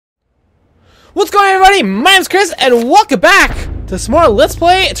What's going on, everybody? My name's Chris, and welcome back to some more Let's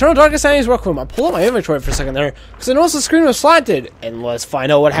Play Eternal Darkness Sanity's Requiem. I'll pull up my inventory for a second there, because I noticed the screen was slanted. And let's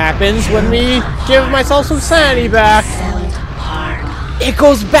find out what happens when we give myself some sanity back. It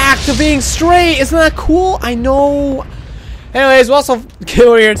goes back to being straight. Isn't that cool? I know. Anyways, we also came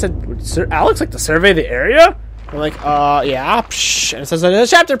over here and said, Alex, like to survey the area? I'm like, yeah. Psh. And it says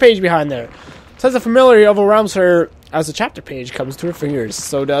there's a chapter page behind there. It says the familiar overwhelms her as the chapter page comes to her fingers.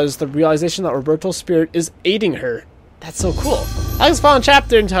 So does the realization that Roberto's spirit is aiding her. That's so cool. Alex found a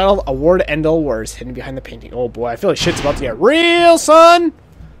chapter entitled A War to End All Wars hidden behind the painting. Oh boy, I feel like shit's about to get real, son.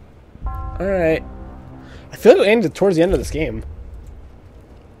 Alright. I feel like we ended towards the end of this game.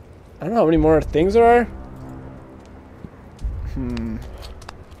 I don't know how many more things there are.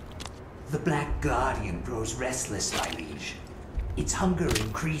 The Black Guardian grows restless, my liege. Its hunger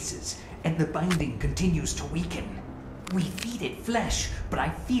increases, and the binding continues to weaken. We feed it flesh, but I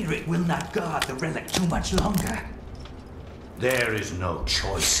fear it will not guard the relic too much longer. There is no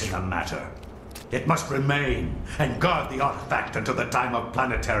choice in the matter. It must remain and guard the artifact until the time of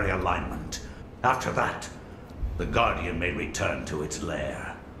planetary alignment. After that, the Guardian may return to its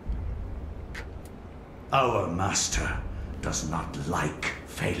lair. Our master does not like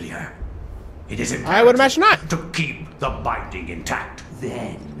failure. It is imperative I would imagine not. to keep the binding intact.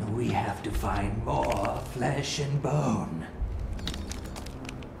 Then we have to find more flesh and bone.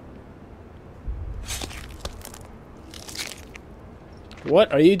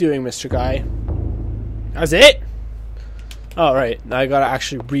 What are you doing, Mr. Guy? That's it? Oh, right. Now I gotta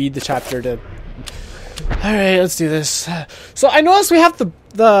actually read the chapter to... Alright, let's do this. So I noticed we have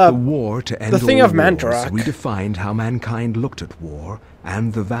the war to end the thing all of Mantorok. wars redefined how mankind looked at war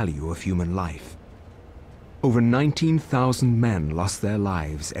and the value of human life. Over 19,000 men lost their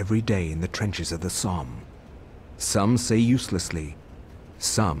lives every day in the trenches of the Somme. Some say uselessly,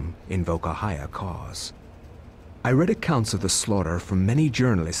 some invoke a higher cause. I read accounts of the slaughter from many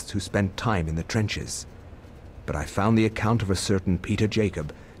journalists who spent time in the trenches, but I found the account of a certain Peter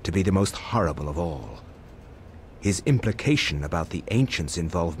Jacob to be the most horrible of all. His implication about the ancients'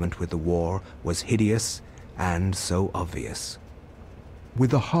 involvement with the war was hideous and so obvious.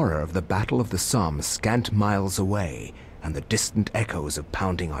 With the horror of the Battle of the Somme scant miles away and the distant echoes of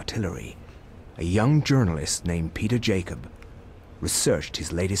pounding artillery, a young journalist named Peter Jacob researched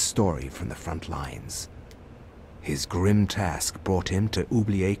his latest story from the front lines. His grim task brought him to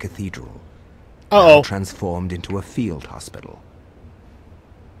Oubliette Cathedral, now transformed into a field hospital.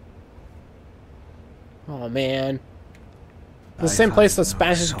 Oh man. The same place the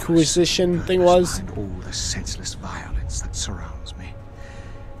Spanish Inquisition thing was. All the senseless violence that surrounds me.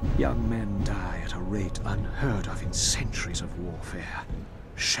 Young men die at a rate unheard of in centuries of warfare.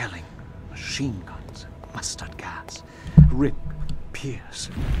 Shelling, machine guns, mustard gas, rip, pierce,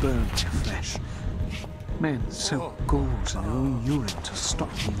 and burn their flesh. Men soak gauze in their own urine to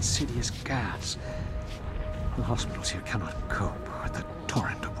stop the insidious gas. The hospitals here cannot cope with the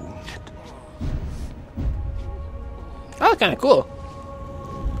torrent of wounded. Oh, kind of cool.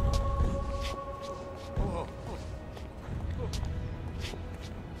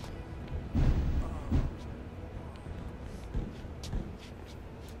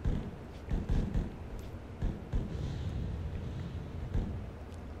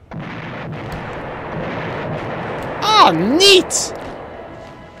 Oh, neat!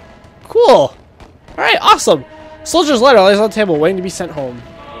 Cool. Alright, awesome. Soldier's letter lays on the table, waiting to be sent home.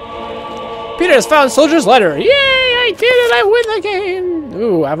 Peter has found Soldier's letter. Yay! I did it! I win the game!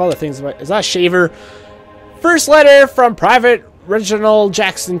 Ooh, I have other things. Is that a shaver? First letter from Private Reginald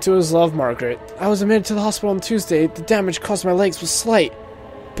Jackson to his love, Margaret. I was admitted to the hospital on Tuesday. The damage caused to my legs was slight,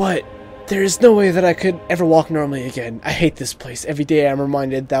 but there is no way that I could ever walk normally again. I hate this place. Every day I'm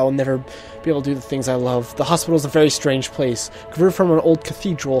reminded that I'll never be able to do the things I love. The hospital is a very strange place. Converted from an old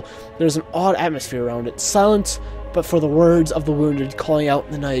cathedral, there's an odd atmosphere around it. Silent, but for the words of the wounded calling out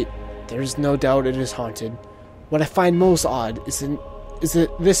in the night, there's no doubt it is haunted. What I find most odd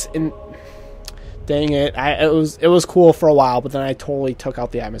Dang it! It was cool for a while, but then I totally took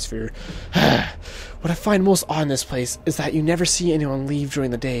out the atmosphere. What I find most odd in this place is that you never see anyone leave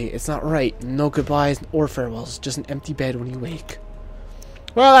during the day. It's not right. No goodbyes or farewells. Just an empty bed when you wake.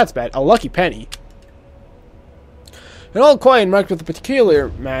 Well, that's bad. A lucky penny. An old coin marked with a particular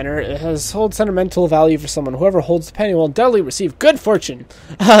manner, it has hold sentimental value for someone. Whoever holds the penny will undoubtedly receive good fortune.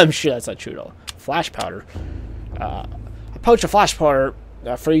 I'm sure that's not true though. Flash powder. A pouch of flash powder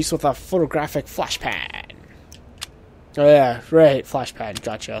for use with a photographic flash pad. Oh yeah, right, flash pad.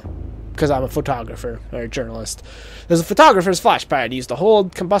 Gotcha. Because I'm a photographer or a journalist. There's a photographer's flash pad used to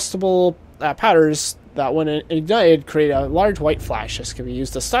hold combustible powders that, when ignited, create a large white flash. This can be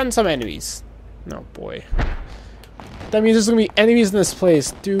used to stun some enemies. Oh boy. That means there's gonna be enemies in this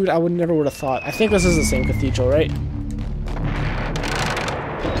place. Dude, I would never would have thought. I think this is the same cathedral, right?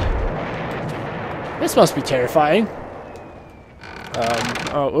 This must be terrifying.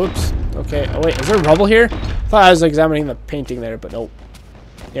 Oh, oops. Okay. Oh, wait. Is there rubble here? I thought I was examining the painting there, but nope.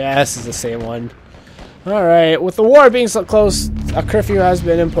 Yeah, this is the same one. Alright. With the war being so close, a curfew has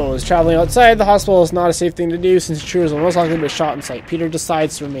been imposed. Traveling outside the hospital is not a safe thing to do since intruders will most likely be shot in sight. Peter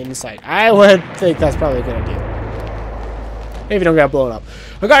decides to remain inside. I would think that's probably a good idea. Maybe you don't get blown up.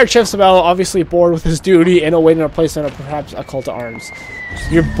 A guard shifts about, obviously bored with his duty and awaiting a placement of perhaps a call to arms.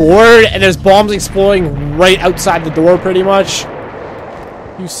 You're bored and there's bombs exploding right outside the door pretty much?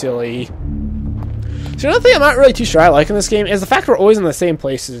 You silly. So another thing I'm not really too sure I like in this game is the fact we're always in the same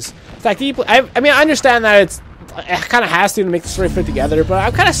places. In fact, I mean, I understand that it kind of has to make the story fit together, but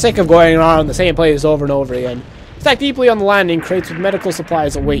I'm kind of sick of going around the same place over and over again. Stacked deeply on the landing, crates with medical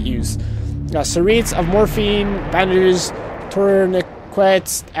supplies await use. Syringes of morphine, bandages,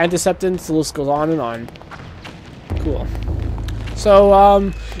 tourniquets, antiseptics, the list goes on and on. Cool. So,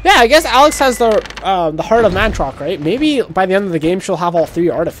 yeah, I guess Alex has the Heart of Mantrock, right? Maybe by the end of the game she'll have all 3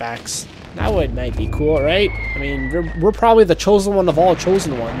 artifacts. That might be cool, right? I mean, we're probably the chosen one of all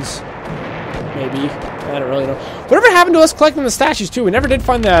chosen ones. Maybe. I don't really know. Whatever happened to us collecting the statues, too? We never did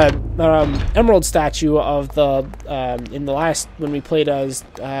find the emerald statue of the, in the last, when we played as,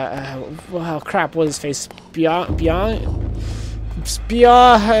 well, crap, what is his face? Beyond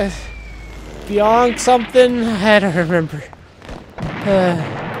something? I don't remember.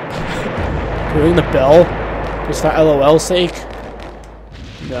 Ring the bell? Just for LOL's sake?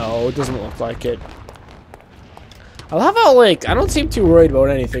 No, it doesn't look like it. I love how, like, I don't seem too worried about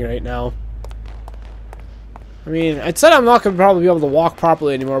anything right now. I mean, I said I'm not going to probably be able to walk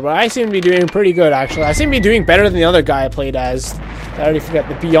properly anymore, but I seem to be doing pretty good, actually. I seem to be doing better than the other guy I played as. I already forgot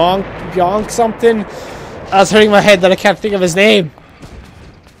the Beyond something. I was hurting my head that I can't think of his name.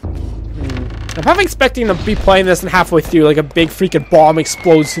 I'm half expecting to be playing this and halfway through, like a big freaking bomb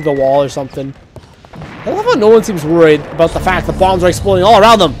explodes through the wall or something. I love how no one seems worried about the fact that bombs are exploding all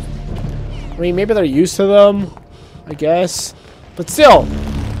around them. I mean, maybe they're used to them, I guess. But still,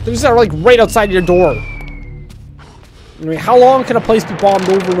 they're just like right outside your door. I mean, how long can a place be bombed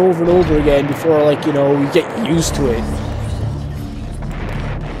over and over and over again before, like, you know, you get used to it?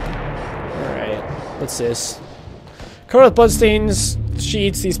 Alright, what's this? Covered with bloodstains,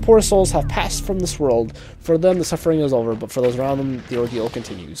 sheets, these poor souls have passed from this world. For them, the suffering is over, but for those around them, the ordeal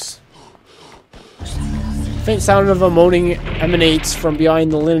continues. Faint sound of a moaning emanates from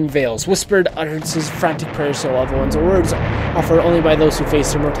behind the linen veils. Whispered utterances, frantic prayers to loved ones, or words offered only by those who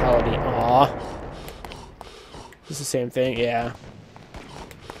face immortality. Aww. It's the same thing, yeah.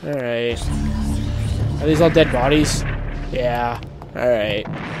 Alright. Are these all dead bodies? Yeah. Alright.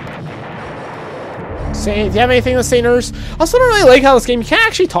 Do you have anything to say, nurse? I also don't really like how this game, you can't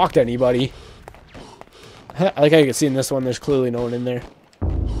actually talk to anybody. I like how you can see in this one, there's clearly no one in there.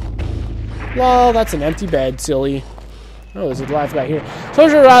 Well, that's an empty bed, silly. Oh, there's a live guy here.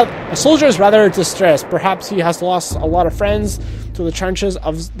 A soldier is rather distressed. Perhaps he has lost a lot of friends to the trenches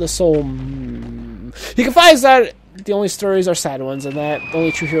of the soul. He confides that the only stories are sad ones, and that the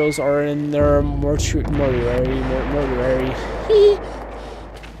only true heroes are in their mortuary.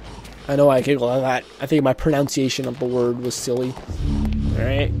 I know I giggle at that. I think my pronunciation of the word was silly.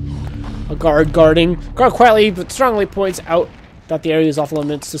 Alright. A guard quietly but strongly points out that the area is off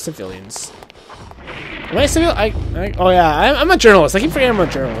limits to civilians. Am I a civilian? Oh yeah, I'm a journalist. I keep forgetting I'm a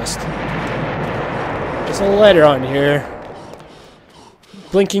journalist. There's a letter on here.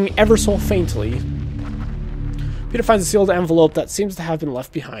 Blinking ever so faintly. Peter finds a sealed envelope that seems to have been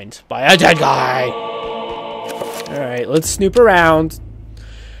left behind by a dead guy. Alright, let's snoop around.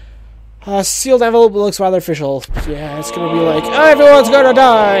 Sealed envelope looks rather official. Yeah, it's gonna be like, everyone's gonna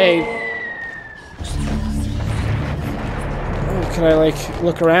die! Can I, like,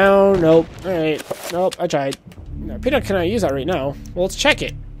 look around? Nope. Alright. Nope, I tried. No, Peter, can I use that right now? Well, let's check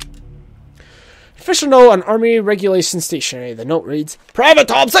it. Official note on Army Regulation Stationery. The note reads, Private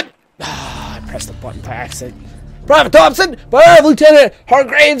Thompson! I pressed the button by accident. Private Thompson! By Lieutenant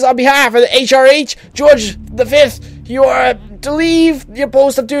Hargraves on behalf of the HRH, George V, you are to leave your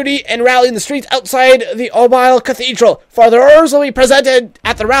post of duty and rally in the streets outside the Omile Cathedral. Further orders will be presented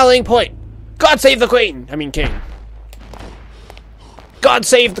at the rallying point. God save the Queen! I mean, King. God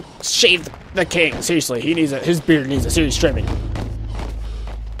save the king. Seriously, he needs his beard needs a serious trimming.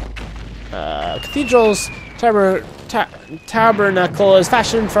 Cathedral's tabernacle is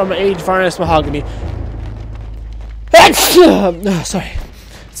fashioned from aged varnished mahogany. Sorry.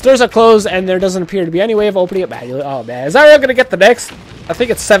 Doors are closed and there doesn't appear to be any way of opening it manually. Oh man, is that really gonna get the next? I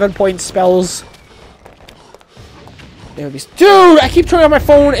think it's 7-point spells. It would be... Dude, I keep turning on my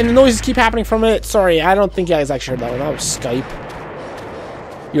phone and the noises keep happening from it. Sorry, I don't think you guys actually heard that one. That was Skype.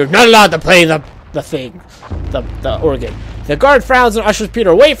 You're not allowed to play the thing. The organ. The guard frowns and ushers Peter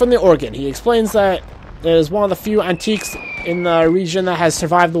away from the organ. He explains that it is one of the few antiques in the region that has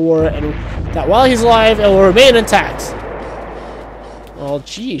survived the war, and that while he's alive, it will remain intact. Well,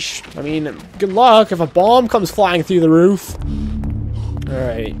 geesh. I mean, good luck if a bomb comes flying through the roof.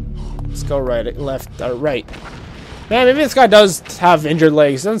 Alright. Let's go right, left, right. Man, maybe this guy does have injured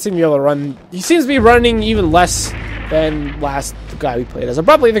legs. Doesn't seem to be able to run. He seems to be running even less than the guy we played as.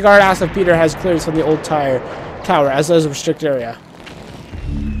 Abruptly, the guard asks if Peter has clearance from the old tower, as does a restricted area.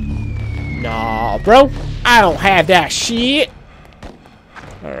 Nah, bro. I don't have that shit.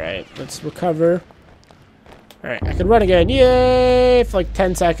 Alright, let's recover. Alright, I can run again. Yay! For like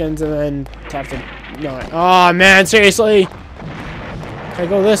 10 seconds and then have to... No. Oh, man, seriously? Can I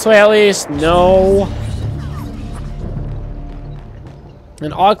go this way at least? No.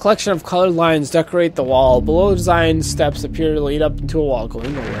 An odd collection of colored lines decorate the wall. Below the design steps appear to lead up into a wall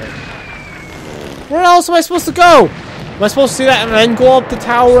going nowhere. Where else am I supposed to go? Am I supposed to see that and then go up the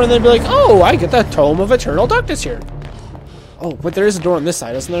tower and then be like, oh, I get that Tome of Eternal Darkness here. Oh, but there is a door on this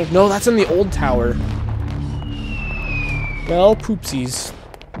side, isn't there? No, that's in the old tower. Well, poopsies.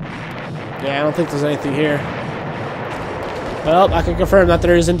 Yeah, I don't think there's anything here. Well, I can confirm that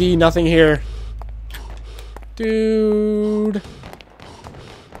there is indeed nothing here. Dude.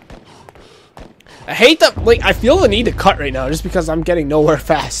 I hate that, like, I feel the need to cut right now just because I'm getting nowhere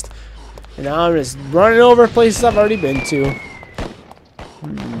fast. And now I'm just running over places I've already been to.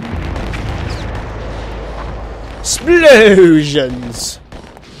 Explosions!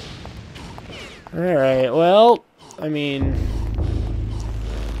 Alright, well, I mean...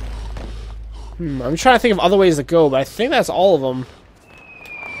 I'm trying to think of other ways to go, but I think that's all of them.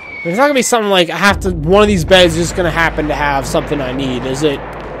 There's not gonna be something like, I have to, one of these beds is just gonna happen to have something I need, is it?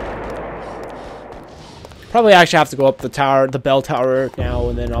 Probably actually have to go up the tower, the bell tower now,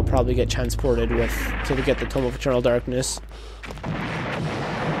 and then I'll probably get transported to get the Tome of Eternal Darkness.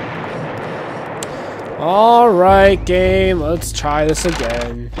 Alright, game, let's try this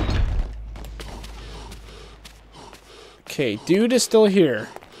again. Okay, dude is still here.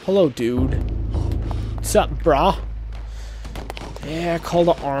 Hello, dude. What's up, brah? Yeah, call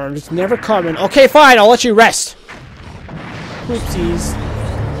to arms. It's never coming. Okay, fine, I'll let you rest. Poopsies.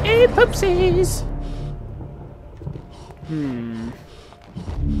 Hey, poopsies. Can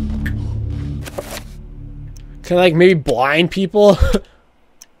I, like, maybe blind people?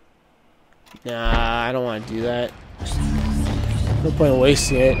 Nah, I don't want to do that. No point in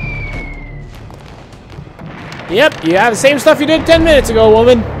wasting it. Yep, you have the same stuff you did 10 minutes ago,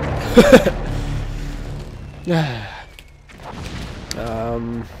 woman.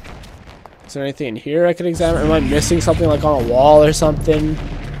 Is there anything in here I could examine? Am I missing something, like, on a wall or something?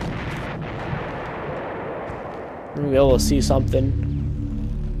 I'm be able to see something.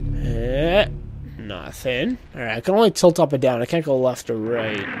 Nothing. Alright, I can only tilt up and down. I can't go left or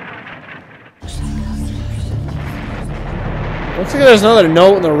right. Looks like there's another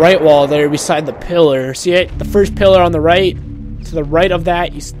note on the right wall there beside the pillar. See it? The first pillar on the right. To the right of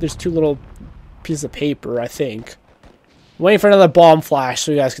that, there's two little pieces of paper, I think. I'm waiting for another bomb flash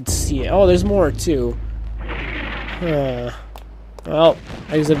so you guys can see it. Oh, there's more, too. Well,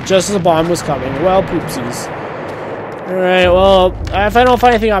 I used it just as a bomb was coming. Well, poopsies. Alright, well, if I don't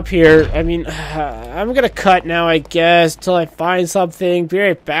find anything up here, I mean, I'm gonna cut now, I guess, until I find something. Be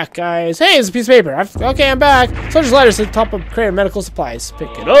right back, guys. Hey, it's a piece of paper. Okay, I'm back. Soldier's letters at the top of crate of medical supplies. Pick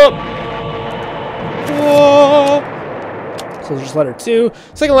it up. Whoa. Soldier's letter 2.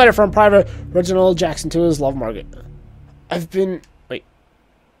 Second letter from Private Reginald Jackson to his love, Margaret. I've been... Wait.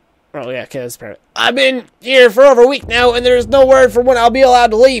 Oh, yeah, okay, that's private. I've been here for over a week now, and there's no word for when I'll be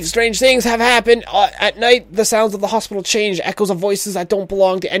allowed to leave. Strange things have happened. At night, the sounds of the hospital change. Echoes of voices that don't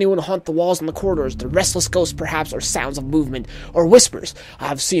belong to anyone haunt the walls and the corridors. The restless ghosts, perhaps, or sounds of movement, or whispers. I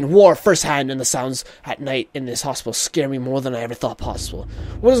have seen war firsthand, and the sounds at night in this hospital scare me more than I ever thought possible.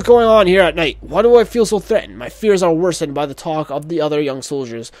 What is going on here at night? Why do I feel so threatened? My fears are worsened by the talk of the other young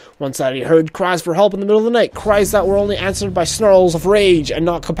soldiers. One Saturday, I heard cries for help in the middle of the night. Cries that were only answered by snarls of rage and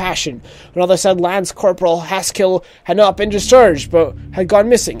not compassion. Another said Lance Corporal Haskill had not been discharged, but had gone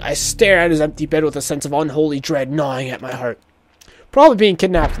missing. I stared at his empty bed with a sense of unholy dread gnawing at my heart. Probably being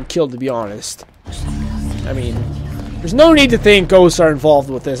kidnapped and killed, to be honest. I mean, there's no need to think ghosts are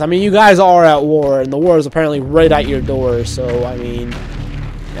involved with this. I mean, you guys are at war, and the war is apparently right at your door, so, I mean...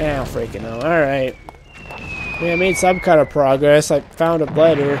 I don't freaking know. Alright. I made some kind of progress. I found a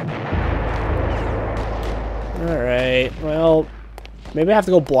letter. Alright, well... Maybe I have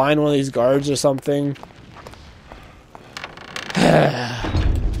to go blind one of these guards or something.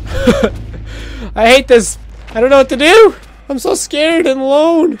 I hate this. I don't know what to do. I'm so scared and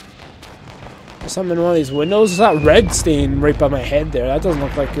alone. There's something in one of these windows. There's that red stain right by my head there. That doesn't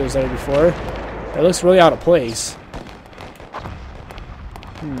look like it was there before. It looks really out of place.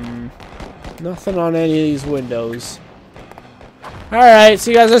 Nothing on any of these windows. Alright,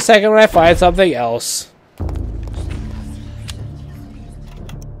 see you guys in a second when I find something else.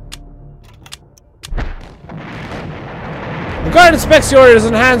 The guard inspects the orders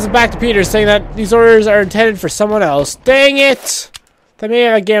and hands them back to Peter, saying that these orders are intended for someone else. Dang it! They may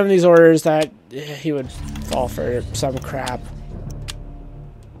have given these orders that he would fall for some crap.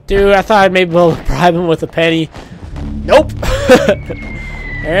 Dude, I thought I'd maybe be able to bribe him with a penny. Nope!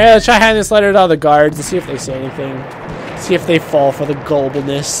 Alright, let's try handing this letter to all the guards and see if they say anything. See if they fall for the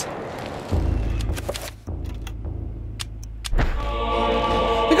gullibleness.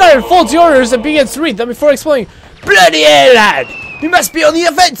 The guard unfolds the orders and begins to read them before explaining, "Bloody hell, lad! We must be on the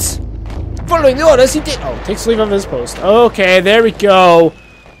offense! Following the orders, he did." Oh, takes leave of his post. Okay, there we go.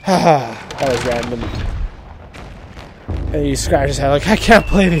 That was random. And he scratched his head like, I can't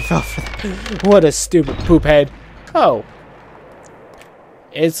believe he fell for that. What a stupid poop head. Oh.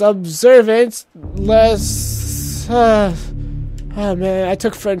 It's observance less. Oh man, I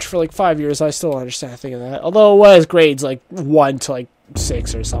took French for like 5 years. I still don't understand a thing of that. Although it was grades like 1 to like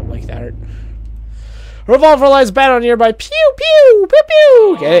 6 or something like that. A revolver lies bad on nearby. Pew pew pew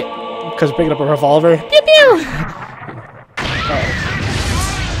pew. Get it? Because picking up a revolver. Pew pew.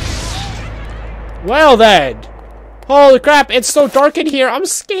 Well then. Holy crap! It's so dark in here. I'm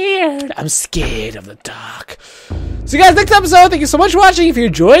scared. I'm scared of the dark. See you guys next episode. Thank you so much for watching. If you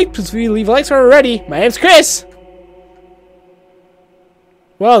enjoyed, please leave a like if you're already. My name's Chris.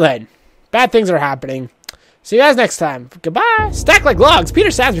 Well then, bad things are happening. See you guys next time. Goodbye. Stacked like logs,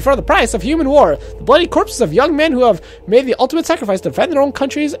 Peter stands before the price of human war. The bloody corpses of young men who have made the ultimate sacrifice to defend their own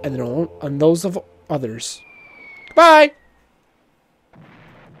countries and those of others. Goodbye.